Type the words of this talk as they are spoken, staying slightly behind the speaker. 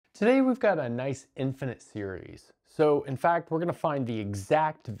Today we've got a nice infinite series. So in fact, we're going to find the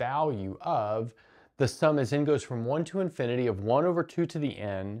exact value of the sum as n goes from 1 to infinity of 1 over 2 to the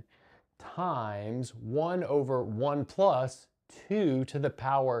n times 1 over 1 plus 2 to the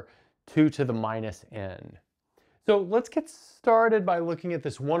power 2 to the minus n. So let's get started by looking at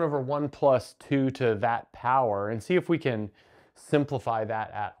this 1 over 1 plus 2 to that power and see if we can simplify that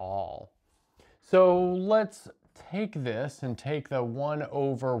at all. So let's take this and take the 1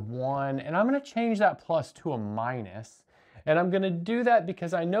 over 1, and I'm going to change that plus to a minus. And I'm going to do that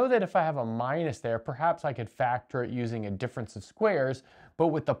because I know that if I have a minus there, perhaps I could factor it using a difference of squares, but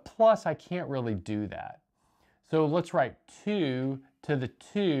with the plus, I can't really do that. So let's write 2 to the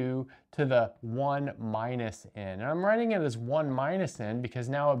 2 to the 1 minus n. And I'm writing it as 1 minus n because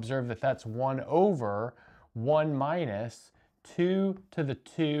now observe that that's 1 over 1 minus 2 to the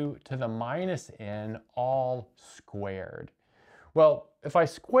 2 to the minus n all squared. Well, if I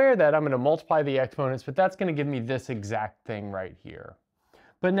square that, I'm going to multiply the exponents, but that's going to give me this exact thing right here.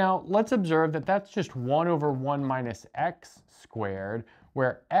 But now let's observe that that's just 1 over 1 minus x squared,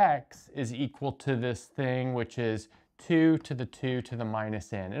 where x is equal to this thing, which is 2 to the 2 to the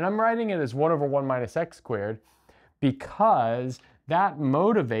minus n. And I'm writing it as 1 over 1 minus x squared because that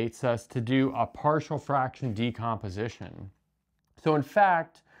motivates us to do a partial fraction decomposition. So in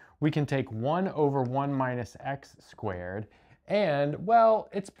fact, we can take 1 over 1 minus x squared, and well,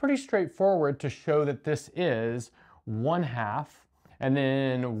 it's pretty straightforward to show that this is 1/2, and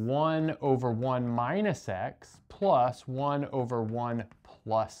then 1 over 1 minus x plus 1 over 1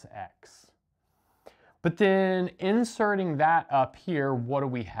 plus x. But then inserting that up here, what do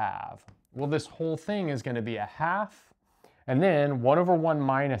we have? Well, this whole thing is going to be 1/2, and then 1 over 1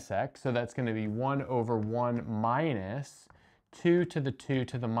 minus x, so that's going to be 1 over 1 minus 2 to the 2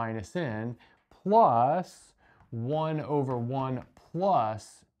 to the minus n plus 1 over 1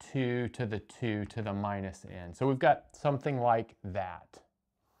 plus 2 to the 2 to the minus n. So we've got something like that.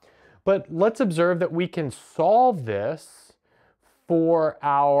 But let's observe that we can solve this for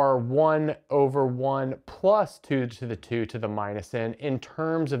our 1 over 1 plus 2 to the 2 to the minus n in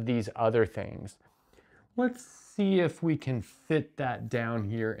terms of these other things. Let's see if we can fit that down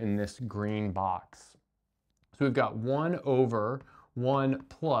here in this green box. So we've got 1 over 1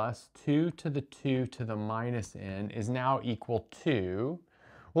 plus 2 to the 2 to the minus n is now equal to,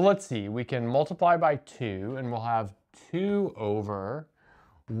 well, let's see, we can multiply by 2 and we'll have 2 over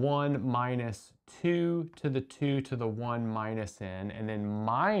 1 minus 2 to the 2 to the 1 minus n, and then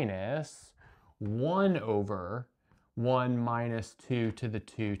minus 1 over 1 minus 2 to the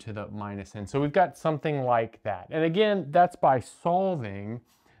 2 to the minus n. So we've got something like that. And again, that's by solving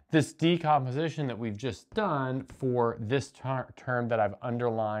this decomposition that we've just done for this term that I've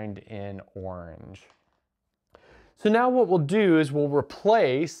underlined in orange. So now what we'll do is we'll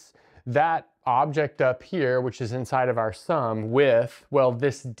replace that object up here, which is inside of our sum, with, well,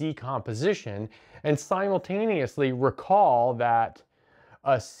 this decomposition, and simultaneously recall that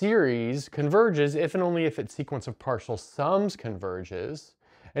a series converges if and only if its sequence of partial sums converges.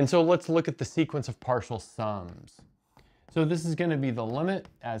 And so let's look at the sequence of partial sums. So this is going to be the limit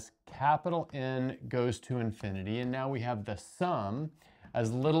as capital N goes to infinity, and now we have the sum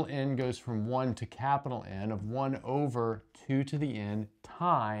as little n goes from 1 to capital N of 1 over 2 to the n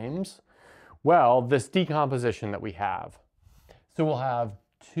times, well, this decomposition that we have. So we'll have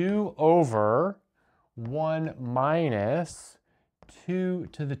 2 over 1 minus 2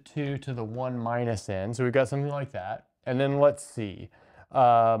 to the 2 to the 1 minus n. So we've got something like that. And then let's see,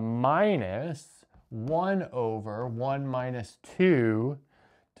 minus 1 over 1 minus 2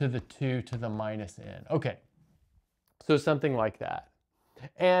 to the 2 to the minus n. Okay, so something like that.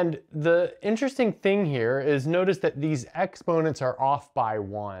 And the interesting thing here is notice that these exponents are off by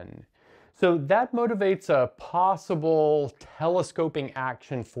 1. So that motivates a possible telescoping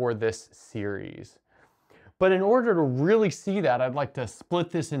action for this series. But in order to really see that, I'd like to split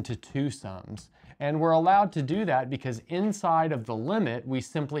this into two sums. And we're allowed to do that because inside of the limit, we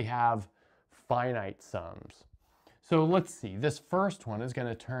simply have finite sums. So let's see, this first one is going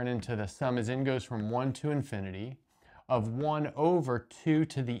to turn into the sum as n goes from 1 to infinity of 1 over 2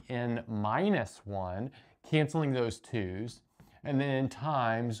 to the n minus 1, canceling those 2's, and then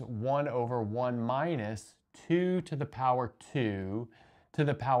times 1 over 1 minus 2 to the power 2 to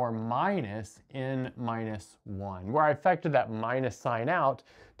the power minus n minus 1, where I factored that minus sign out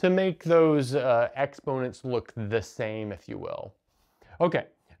to make those exponents look the same, if you will. Okay.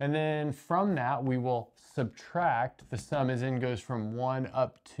 And then from that, we will subtract the sum as n goes from 1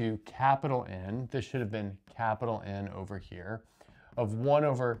 up to capital N. This should have been capital N over here, of 1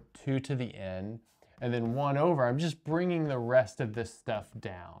 over 2 to the n, and then 1 over, I'm just bringing the rest of this stuff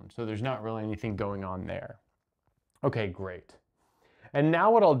down. So there's not really anything going on there. Okay, great. And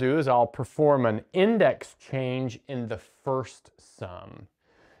now what I'll do is I'll perform an index change in the first sum.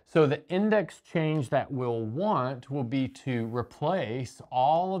 So the index change that we'll want will be to replace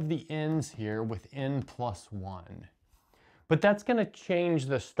all of the n's here with n plus 1. But that's going to change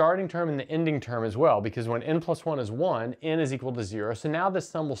the starting term and the ending term as well, because when n plus 1 is 1, n is equal to 0. So now this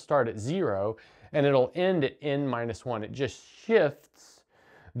sum will start at 0, and it'll end at n minus 1. It just shifts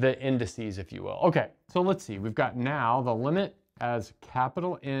the indices, if you will. Okay, so let's see. We've got now the limit as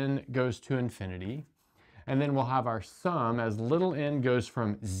capital N goes to infinity, and then we'll have our sum as little n goes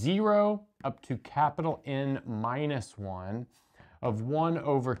from 0 up to capital N minus 1 of 1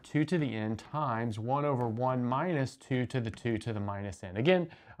 over 2 to the n times 1 over 1 minus 2 to the 2 to the minus n. Again,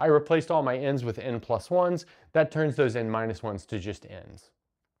 I replaced all my n's with n plus 1s. That turns those n minus 1s to just n's.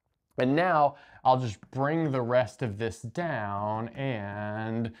 And now I'll just bring the rest of this down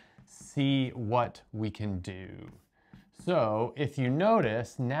and see what we can do. So if you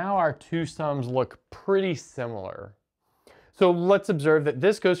notice, now our two sums look pretty similar. So let's observe that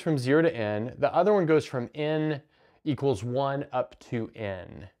this goes from 0 to n. The other one goes from n equals 1 up to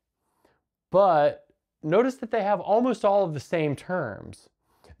n. But notice that they have almost all of the same terms.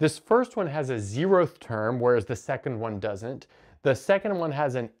 This first one has a 0th term, whereas the second one doesn't. The second one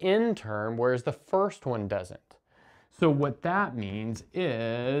has an n term, whereas the first one doesn't. So what that means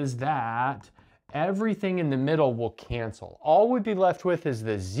is that everything in the middle will cancel. All we'd be left with is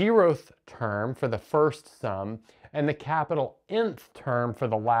the 0th term for the first sum and the capital nth term for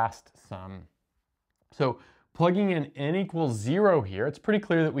the last sum. So plugging in n equals 0 here, it's pretty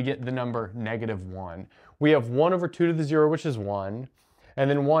clear that we get the number -1. We have 1 over 2 to the 0, which is 1, and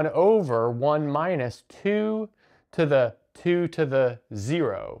then 1 over 1 minus 2 to the 2 to the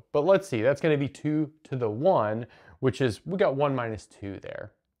 0. But let's see, that's going to be 2 to the 1, which is, we got 1 minus 2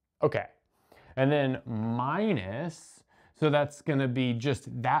 there. Okay. And then minus, so that's going to be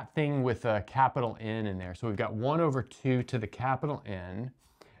just that thing with a capital N in there. So we've got 1 over 2 to the capital N,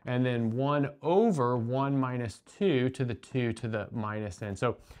 and then 1 over 1 minus 2 to the 2 to the minus n.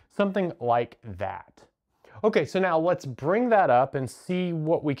 So something like that. Okay, so now let's bring that up and see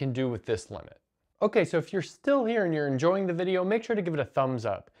what we can do with this limit. Okay, so if you're still here and you're enjoying the video, make sure to give it a thumbs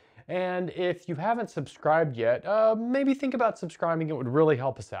up. And if you haven't subscribed yet, maybe think about subscribing. It would really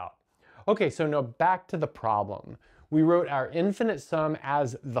help us out. Okay, so now back to the problem. We wrote our infinite sum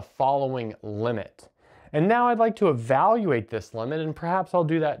as the following limit. And now I'd like to evaluate this limit, and perhaps I'll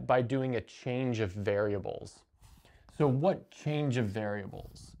do that by doing a change of variables. So what change of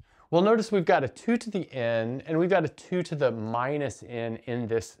variables? Well, notice we've got a 2 to the n, and we've got a 2 to the minus n in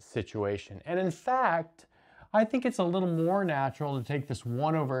this situation. And in fact, I think it's a little more natural to take this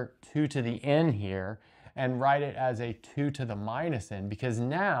 1 over 2 to the n here and write it as a 2 to the minus n, because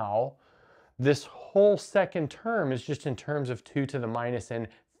now this whole second term is just in terms of 2 to the minus n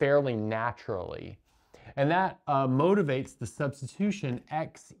fairly naturally. And that motivates the substitution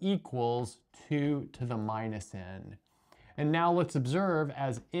x equals 2 to the minus n. And now let's observe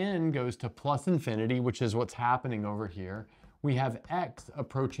as n goes to plus infinity, which is what's happening over here, we have x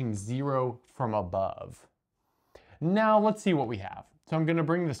approaching 0 from above. Now let's see what we have. So I'm going to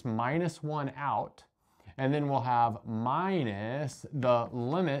bring this minus 1 out, and then we'll have minus the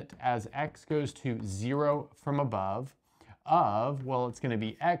limit as x goes to 0 from above of, well, it's going to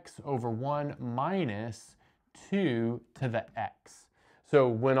be x over 1 minus 2 to the x. So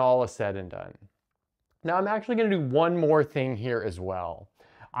when all is said and done. Now I'm actually going to do one more thing here as well.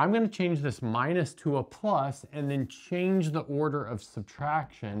 I'm going to change this minus to a plus and then change the order of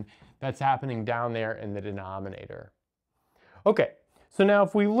subtraction that's happening down there in the denominator. Okay, so now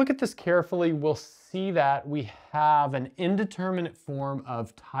if we look at this carefully, we'll see that we have an indeterminate form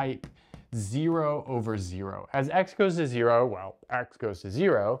of type 0 over 0. As x goes to 0, well, x goes to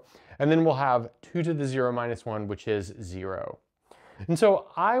 0, and then we'll have 2 to the 0 minus 1, which is 0. And so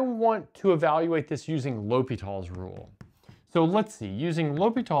I want to evaluate this using L'Hopital's rule. So let's see, using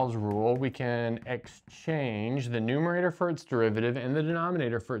L'Hopital's rule, we can exchange the numerator for its derivative and the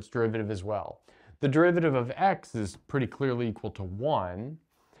denominator for its derivative as well. The derivative of x is pretty clearly equal to 1.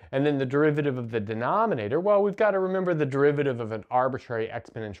 And then the derivative of the denominator, well, we've got to remember the derivative of an arbitrary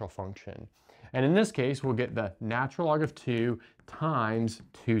exponential function. And in this case, we'll get the natural log of 2 times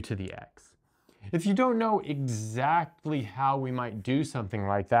 2 to the x. If you don't know exactly how we might do something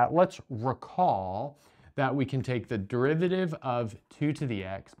like that, let's recall that we can take the derivative of 2 to the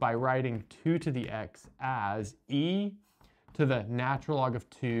x by writing 2 to the x as e to the natural log of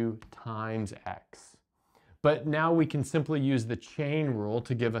 2 times x. But now we can simply use the chain rule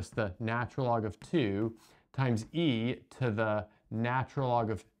to give us the natural log of 2 times e to the natural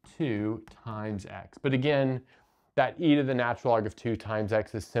log of 2 times x. But again, that e to the natural log of 2 times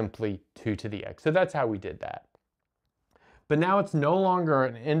x is simply 2 to the x. So that's how we did that. But now it's no longer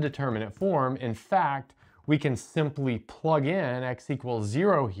an indeterminate form. In fact, we can simply plug in x equals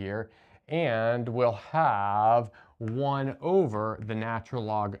 0 here, and we'll have 1 over the natural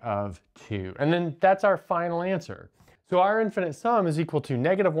log of 2. And then that's our final answer. So our infinite sum is equal to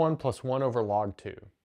 -1 plus 1 over log 2.